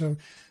 right? So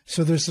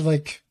there's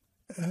like,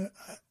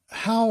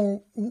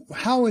 how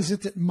is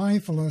it that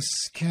mindfulness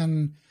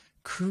can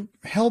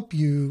help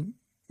you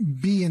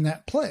be in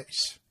that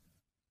place?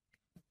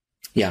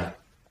 Yeah.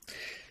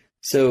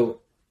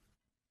 So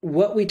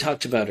what we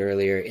talked about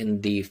earlier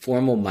in the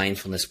formal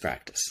mindfulness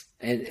practice,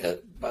 and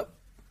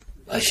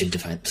I should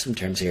define some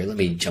terms here. Let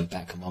me jump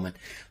back a moment.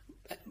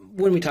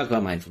 When we talk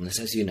about mindfulness,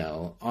 as you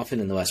know, often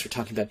in the West, we're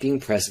talking about being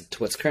present to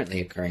what's currently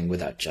occurring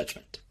without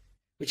judgment,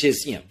 which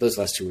is, those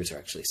last two words are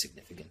actually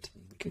significant.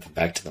 We can come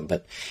back to them.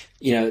 But,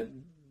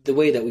 the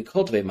way that we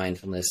cultivate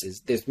mindfulness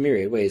is there's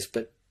myriad ways,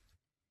 but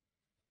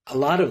a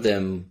lot of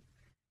them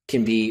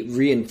can be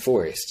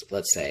reinforced,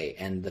 let's say,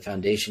 and the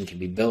foundation can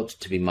be built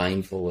to be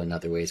mindful in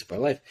other ways of our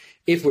life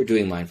if we're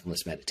doing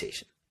mindfulness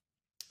meditation.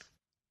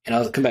 And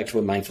I'll come back to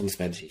what mindfulness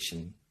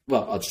meditation,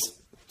 I'll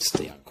just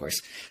stay on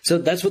course. So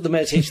that's what the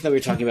meditation that we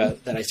were talking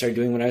about that I started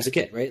doing when I was a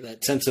kid, right?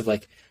 That sense of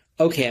like,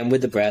 okay, I'm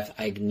with the breath.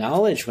 I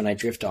acknowledge when I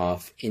drift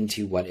off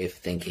into what if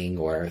thinking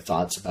or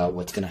thoughts about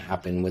what's going to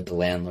happen with the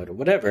landlord or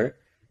whatever.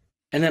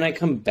 And then I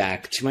come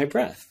back to my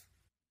breath.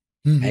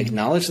 I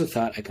acknowledge the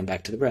thought. I come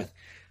back to the breath.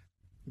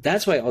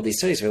 That's why all these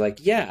studies are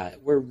like, yeah,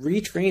 we're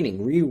retraining,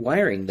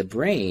 rewiring the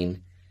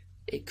brain,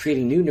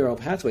 creating new neural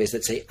pathways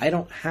that say, I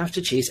don't have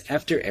to chase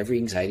after every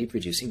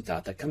anxiety-producing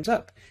thought that comes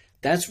up.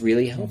 That's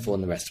really helpful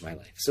in the rest of my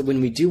life. So when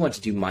we do want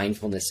to do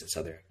mindfulness as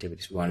other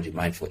activities, we want to do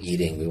mindful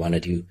eating, we want to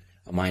do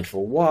a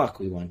mindful walk,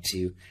 we want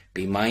to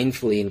be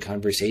mindfully in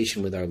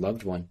conversation with our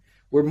loved one,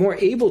 we're more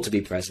able to be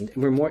present,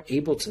 and we're more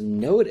able to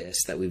notice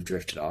that we've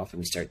drifted off and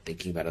we start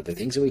thinking about other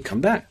things and we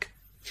come back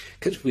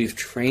because we've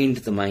trained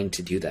the mind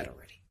to do that already.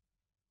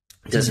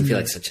 It doesn't feel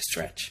like such a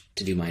stretch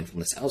to do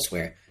mindfulness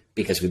elsewhere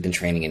because we've been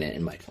training in it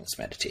in mindfulness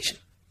meditation.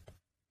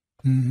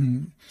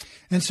 And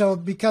so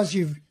because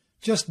you've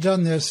just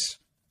done this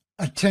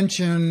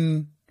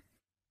attention,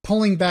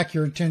 pulling back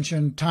your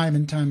attention time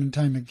and time and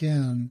time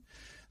again,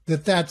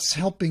 that's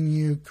helping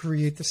you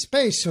create the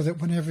space so that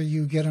whenever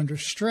you get under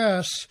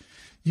stress,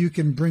 you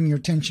can bring your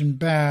attention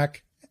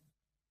back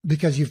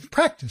because you've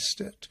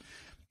practiced it.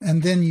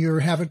 And then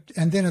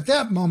and then at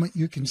that moment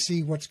you can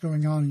see what's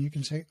going on and you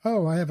can say,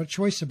 oh, I have a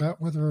choice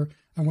about whether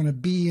I want to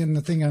be in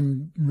the thing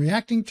I'm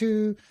reacting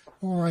to,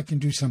 or I can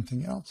do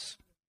something else.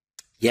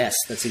 Yes,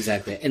 that's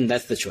exactly it. And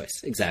that's the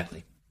choice.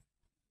 Exactly.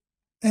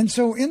 And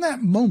so in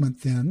that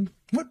moment then,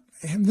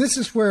 and this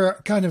is where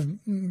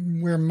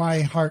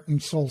my heart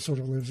and soul sort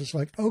of lives. It's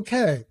like,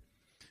 okay,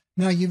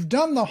 now you've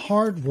done the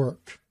hard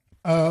work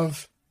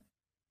of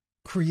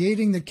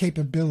creating the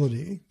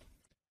capability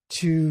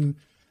to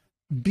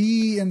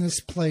be in this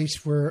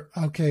place where,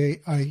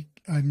 okay, I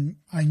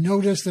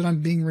notice that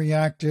I'm being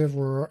reactive,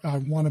 or I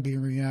want to be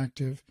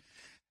reactive,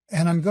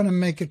 and I'm going to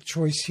make a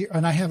choice here,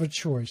 and I have a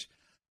choice.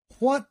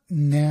 What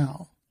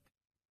now?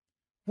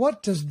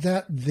 What does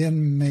that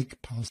then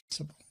make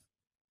possible?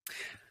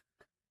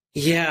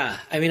 Yeah.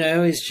 I mean, I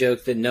always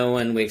joke that no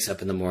one wakes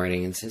up in the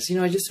morning and says,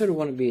 I just sort of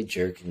want to be a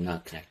jerk and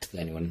not connect to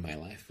anyone in my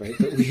life, right?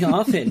 But we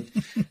often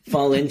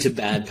fall into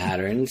bad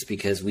patterns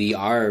because we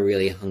are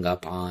really hung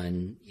up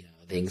on,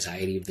 the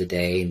anxiety of the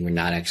day, and we're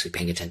not actually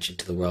paying attention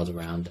to the world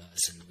around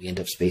us. And we end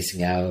up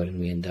spacing out, and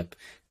we end up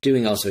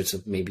doing all sorts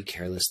of maybe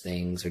careless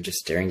things, or just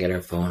staring at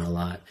our phone a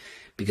lot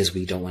because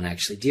we don't want to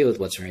actually deal with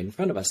what's right in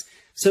front of us.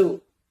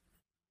 So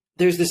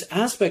there's this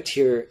aspect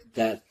here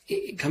that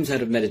it comes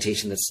out of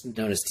meditation that's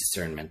known as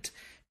discernment.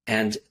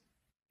 And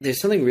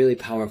there's something really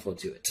powerful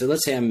to it. So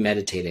let's say I'm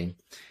meditating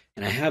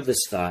and I have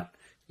this thought,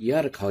 you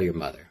ought to call your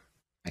mother.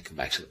 I come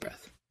back to the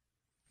breath.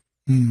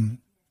 Mm.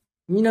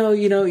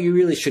 You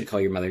really should call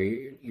your mother.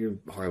 You're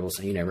horrible,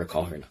 so you never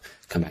call her. No,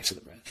 come back to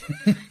the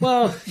breath.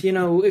 Well,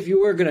 if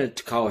you were going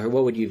to call her,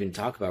 what would you even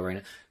talk about right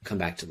now? Come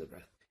back to the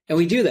breath. And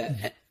we do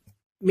that.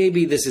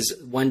 Maybe this is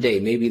one day.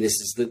 Maybe this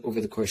is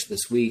over the course of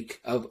this week,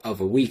 of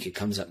a week, it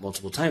comes up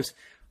multiple times.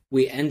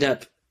 We end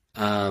up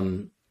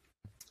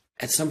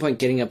at some point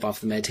getting up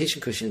off the meditation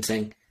cushion and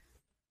saying,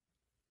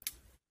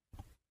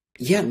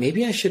 yeah,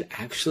 maybe I should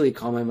actually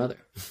call my mother.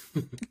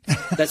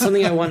 That's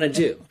something I want to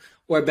do.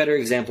 Or a better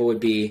example would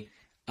be,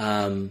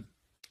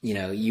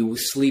 you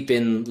sleep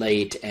in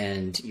late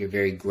and you're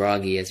very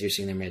groggy as you're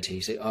sitting there meditating.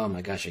 You say, oh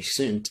my gosh, I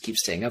shouldn't keep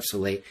staying up so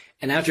late.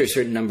 And after a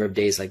certain number of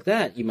days like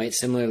that, you might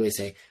similarly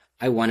say,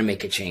 I want to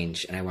make a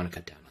change and I want to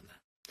cut down on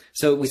that.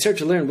 So we start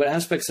to learn what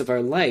aspects of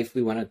our life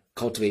we want to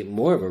cultivate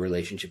more of a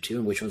relationship to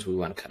and which ones we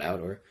want to cut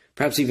out or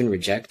perhaps even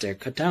reject or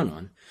cut down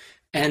on.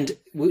 And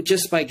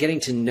just by getting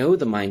to know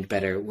the mind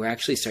better, we're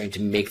actually starting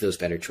to make those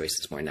better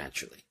choices more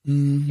naturally.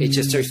 Mm-hmm. It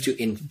just starts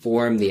to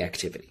inform the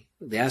activity.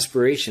 The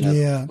aspiration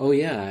of, oh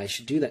yeah, I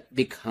should do that,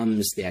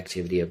 becomes the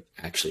activity of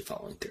actually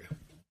following through.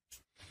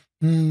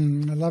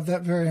 I love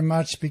that very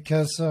much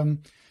because,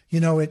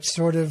 it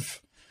sort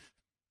of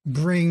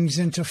brings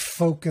into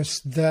focus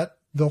that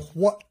the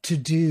what to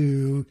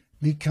do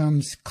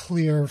becomes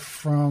clear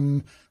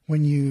from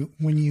when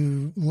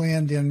you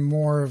land in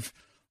more of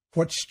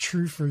what's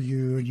true for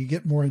you and you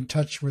get more in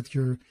touch with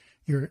your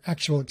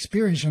actual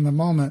experience in the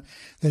moment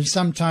than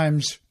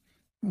sometimes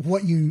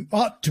what you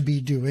ought to be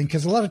doing.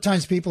 Because a lot of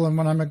times people, and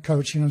when I'm a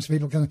coach, some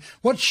people can,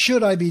 what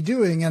should I be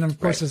doing? And of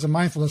course, as a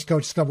mindfulness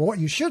coach, discover what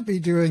you should be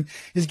doing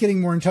is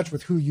getting more in touch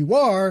with who you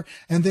are.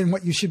 And then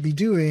what you should be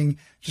doing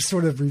just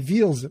sort of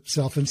reveals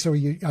itself. And so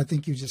I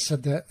think you just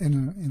said that in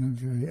a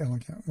very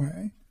elegant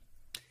way.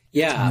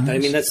 Yeah. But I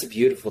mean, that's a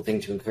beautiful thing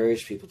to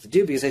encourage people to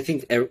do, because I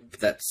think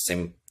that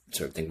same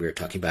sort of thing we were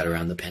talking about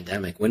around the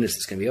pandemic, when is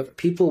this going to be over?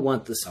 People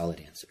want the solid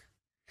answer.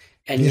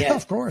 And yet,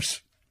 of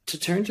course, to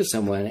turn to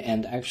someone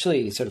and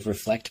actually sort of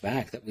reflect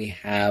back that we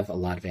have a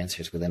lot of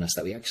answers within us,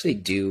 that we actually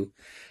do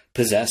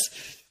possess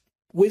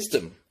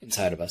wisdom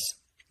inside of us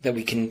that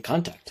we can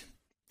contact.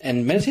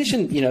 And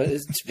meditation,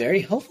 it's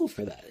very helpful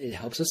for that. It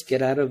helps us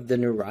get out of the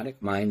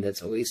neurotic mind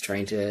that's always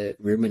trying to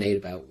ruminate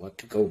about what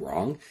could go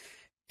wrong,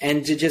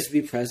 and to just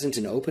be present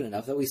and open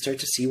enough that we start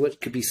to see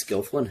what could be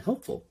skillful and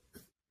helpful.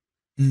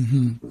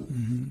 Mm-hmm.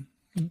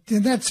 Mm-hmm.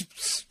 And that's,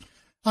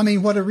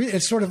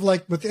 it's sort of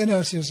like within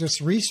us is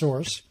this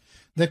resource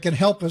that can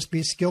help us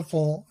be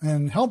skillful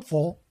and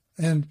helpful,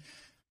 and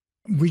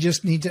we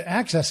just need to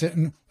access it.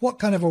 And what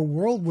kind of a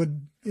world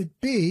would it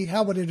be?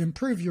 How would it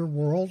improve your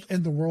world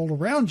and the world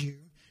around you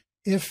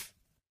if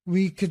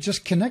we could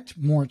just connect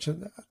more to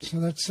that? So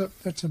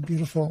that's a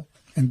beautiful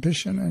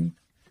ambition and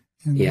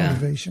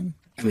motivation.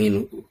 I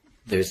mean,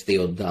 there's the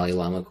old Dalai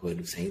Lama quote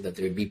of saying that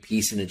there would be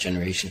peace in a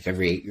generation if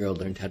every 8-year-old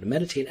learned how to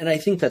meditate. And I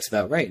think that's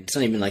about right. It's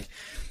not even like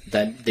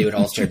that they would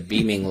all start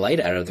beaming light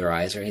out of their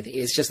eyes or anything.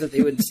 It's just that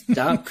they would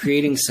stop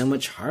creating so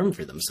much harm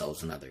for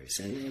themselves and others.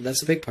 And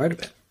that's a big part of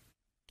it.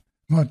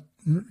 Well,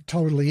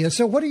 totally.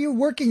 So what are you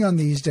working on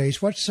these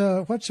days? What's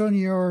on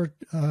your,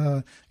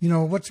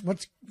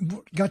 what's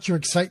got your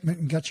excitement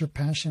and got your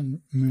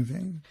passion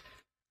moving?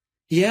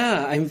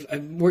 Yeah,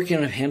 I'm working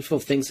on a handful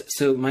of things.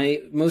 So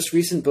my most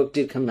recent book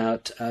did come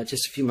out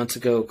just a few months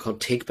ago,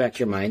 called Take Back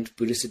Your Mind,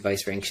 Buddhist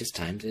Advice for Anxious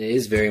Times. And it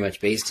is very much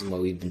based on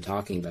what we've been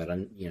talking about.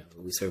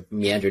 We sort of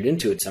meandered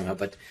into it somehow.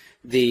 But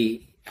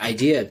the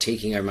idea of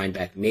taking our mind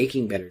back,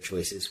 making better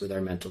choices with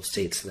our mental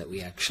state so that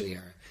we actually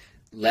are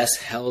less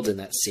held in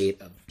that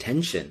state of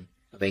tension,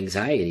 of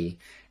anxiety,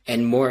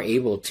 and more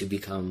able to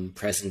become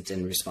present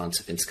and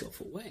responsive in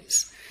skillful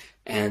ways.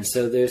 And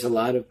so there's a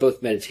lot of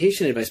both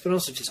meditation advice, but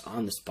also just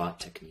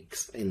on-the-spot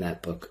techniques in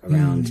that book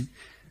around,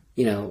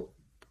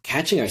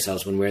 catching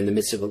ourselves when we're in the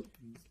midst of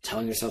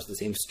telling ourselves the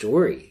same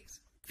story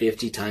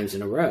 50 times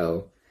in a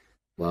row.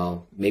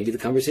 Well, maybe the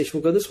conversation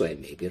will go this way.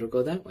 Maybe it'll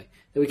go that way.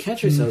 That we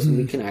catch ourselves and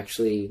we can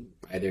actually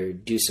either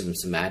do some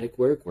somatic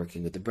work,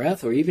 working with the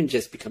breath, or even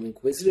just become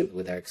inquisitive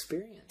with our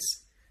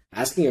experience.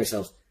 Asking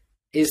ourselves,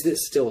 is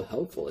this still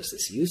helpful? Is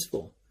this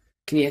useful?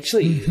 Can you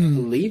actually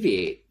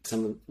alleviate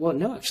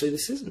no, actually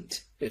this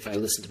isn't. If I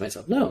listen to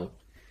myself, no,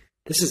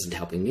 this isn't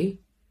helping me.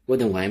 Well,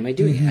 then why am I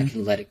doing it? I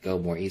can let it go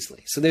more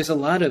easily. So there's a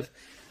lot of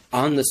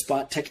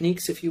on-the-spot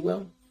techniques, if you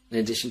will, in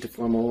addition to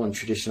formal and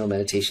traditional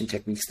meditation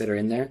techniques that are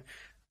in there,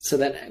 so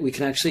that we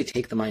can actually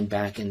take the mind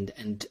back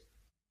and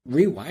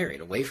rewire it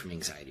away from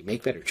anxiety,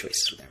 make better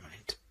choices with our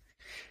mind.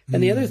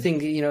 And the other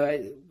thing,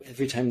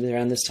 every time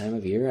around this time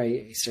of year,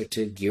 I start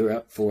to gear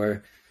up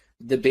for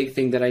the big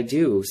thing that I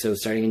do. So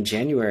starting in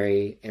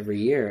January every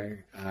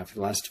year, for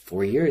the last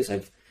 4 years,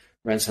 I've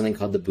run something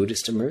called the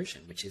Buddhist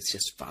Immersion, which is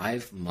just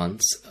 5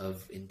 months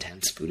of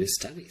intense Buddhist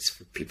studies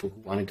for people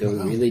who want to go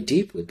really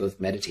deep with both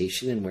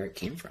meditation and where it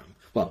came from.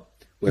 Well,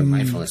 where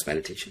mindfulness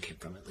meditation came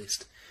from, at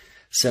least.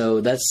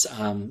 So that's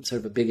sort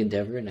of a big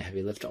endeavor and a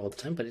heavy lift all the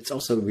time, but it's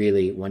also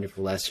really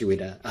wonderful. Last year we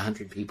had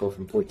 100 people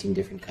from 14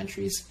 different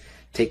countries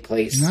take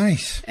place.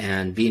 Nice.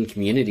 And be in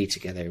community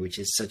together, which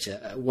is such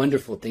a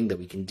wonderful thing that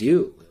we can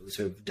do. We've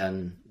sort of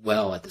done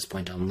well at this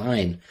point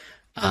online.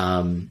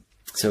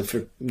 So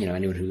for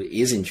anyone who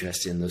is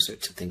interested in those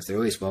sorts of things, they're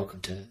always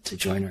welcome to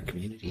join our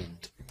community.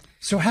 And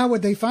so how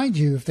would they find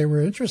you if they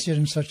were interested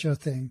in such a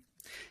thing?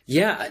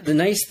 Yeah, the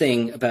nice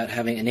thing about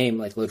having a name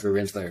like Lodro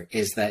Rinzler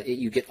is that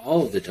you get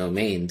all of the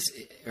domains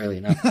early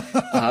enough.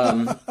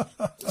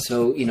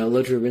 So,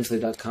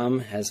 LodroRinzler.com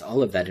has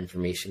all of that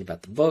information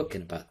about the book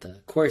and about the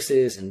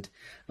courses, and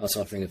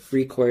also offering a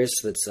free course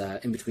that's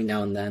in between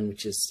now and then,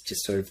 which is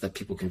just sort of that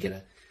people can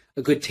get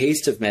a good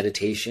taste of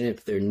meditation.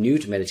 If they're new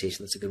to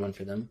meditation, that's a good one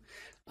for them.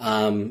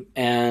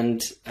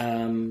 And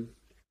I'm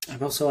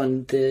also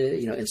on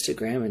the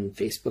Instagram and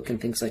Facebook and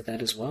things like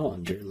that as well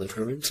under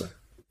Lodro Rinzler.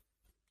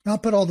 I'll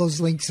put all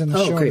those links in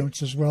the show great.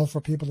 notes as well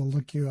for people to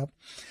look you up.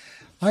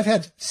 I've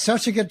had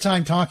such a good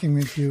time talking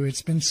with you.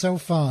 It's been so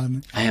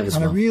fun. I have as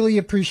well. well. I really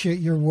appreciate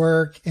your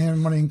work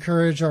and want to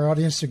encourage our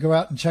audience to go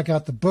out and check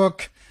out the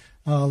book,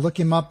 look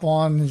him up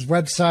on his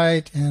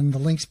website and the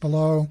links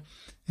below.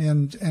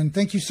 And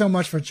thank you so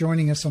much for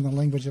joining us on the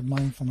Language of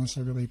Mindfulness.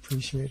 I really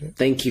appreciate it.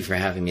 Thank you for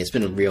having me. It's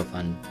been real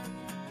fun.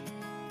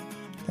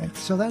 Thanks.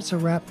 So that's a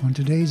wrap on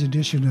today's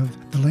edition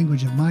of the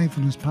Language of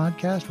Mindfulness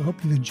podcast. We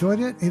hope you've enjoyed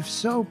it. If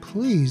so,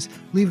 please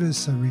leave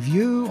us a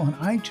review on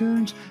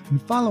iTunes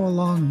and follow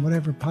along on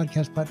whatever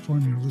podcast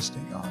platform you're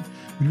listening on.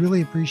 We'd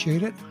really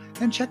appreciate it.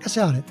 And check us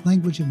out at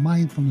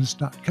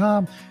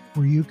languageofmindfulness.com,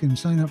 where you can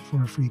sign up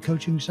for a free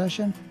coaching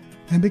session.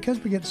 And because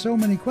we get so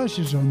many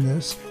questions on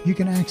this, you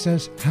can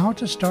access how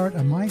to start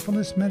a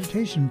mindfulness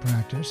meditation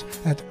practice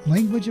at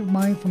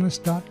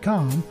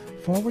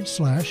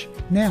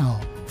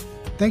languageofmindfulness.com/now.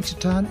 Thanks a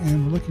ton,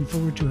 and we're looking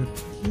forward to a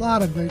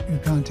lot of great new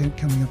content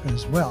coming up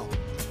as well.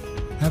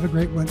 Have a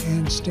great one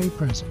and stay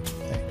present.